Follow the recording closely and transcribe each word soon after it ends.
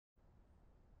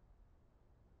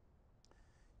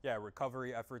Yeah,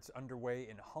 recovery efforts underway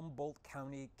in Humboldt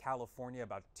County, California,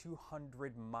 about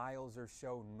 200 miles or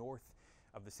so north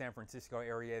of the San Francisco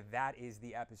area. That is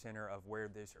the epicenter of where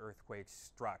this earthquake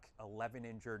struck. 11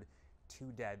 injured,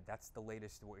 2 dead. That's the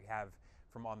latest we have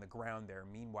from on the ground there.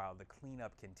 Meanwhile, the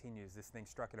cleanup continues. This thing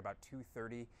struck at about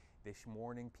 2:30 this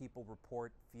morning. People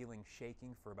report feeling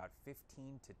shaking for about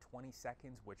 15 to 20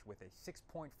 seconds, which with a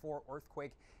 6.4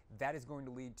 earthquake, that is going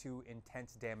to lead to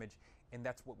intense damage. And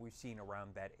that's what we've seen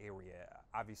around that area.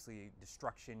 Obviously,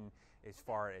 destruction as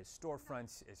far as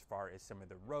storefronts, as far as some of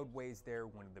the roadways there.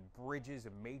 One of the bridges,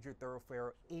 a major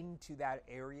thoroughfare into that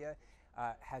area,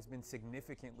 has been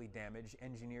significantly damaged.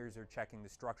 Engineers are checking the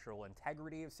structural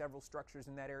integrity of several structures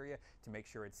in that area to make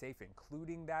sure it's safe,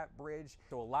 including that bridge.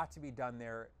 So a lot to be done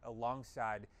there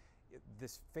alongside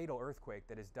this fatal earthquake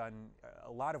that has done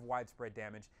a lot of widespread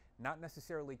damage, not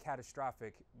necessarily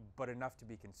catastrophic, but enough to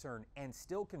be concerned, and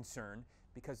still concerned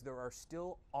because there are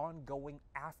still ongoing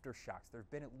aftershocks. There have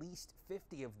been at least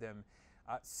 50 of them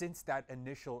since that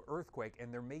initial earthquake,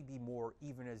 and there may be more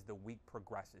even as the week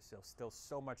progresses. So still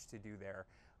so much to do there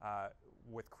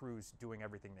with crews doing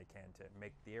everything they can to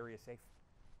make the area safe.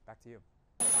 Back to you.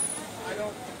 I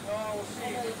don't know. We'll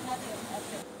see. There's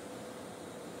nothing.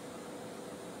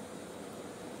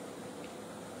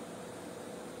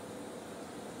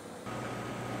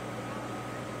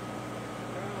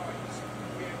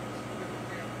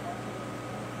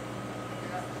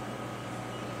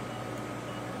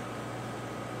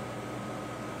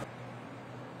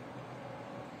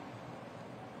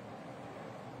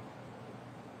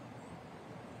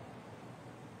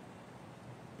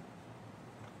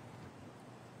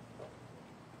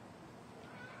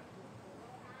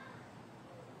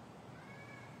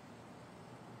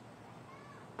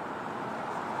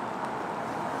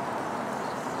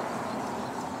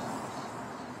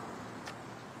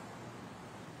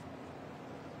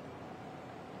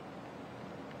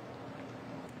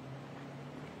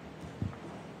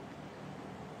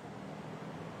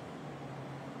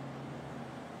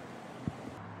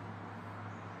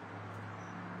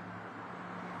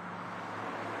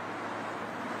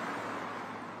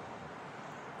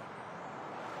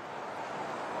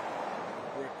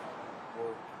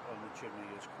 Work on the chimney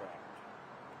is cracked.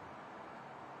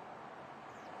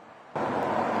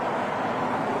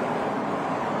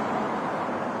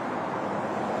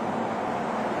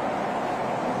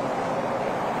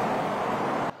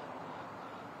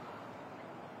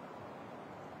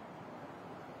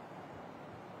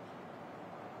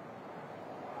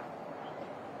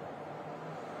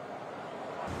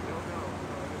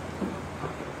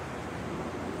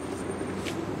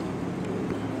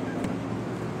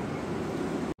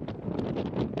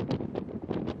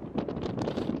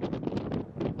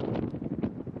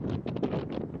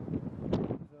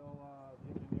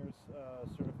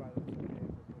 Certify that it's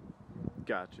okay.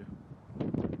 Gotcha. No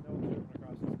observing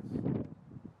across this.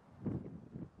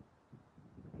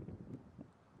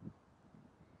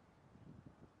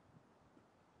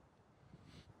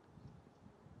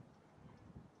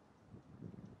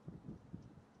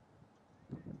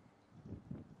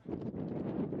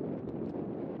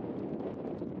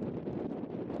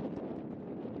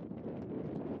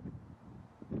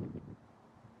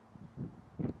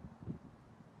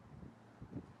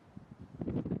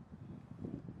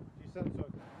 Sen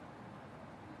sök.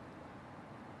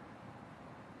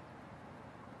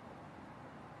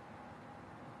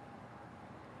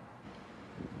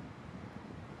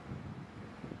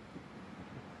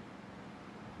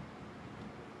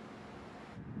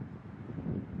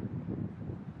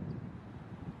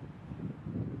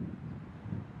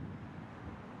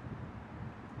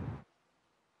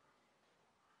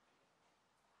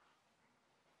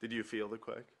 Did you feel the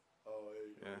quake? Oh,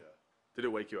 yeah. Did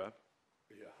it wake you up?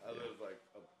 Yeah, I live like,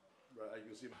 right, you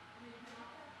can see. So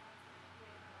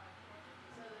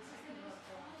this is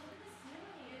the